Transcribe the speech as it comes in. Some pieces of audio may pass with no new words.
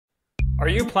Are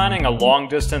you planning a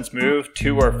long-distance move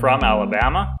to or from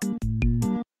Alabama?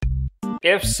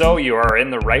 If so, you are in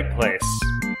the right place.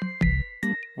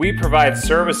 We provide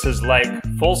services like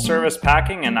full-service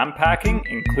packing and unpacking,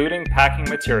 including packing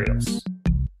materials,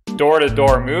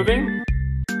 door-to-door moving,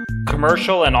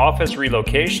 commercial and office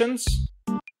relocations,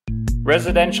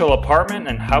 residential apartment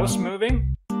and house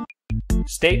moving,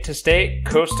 state-to-state,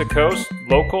 coast-to-coast,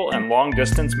 local and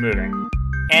long-distance moving,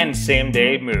 and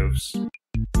same-day moves.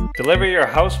 Deliver your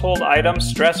household items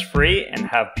stress-free and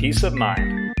have peace of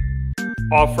mind.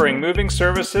 Offering moving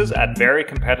services at very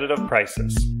competitive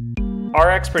prices. Our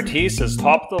expertise is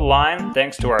top of the line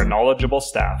thanks to our knowledgeable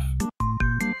staff.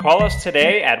 Call us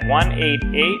today at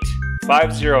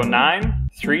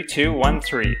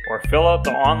 1-888-509-3213 or fill out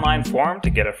the online form to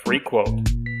get a free quote.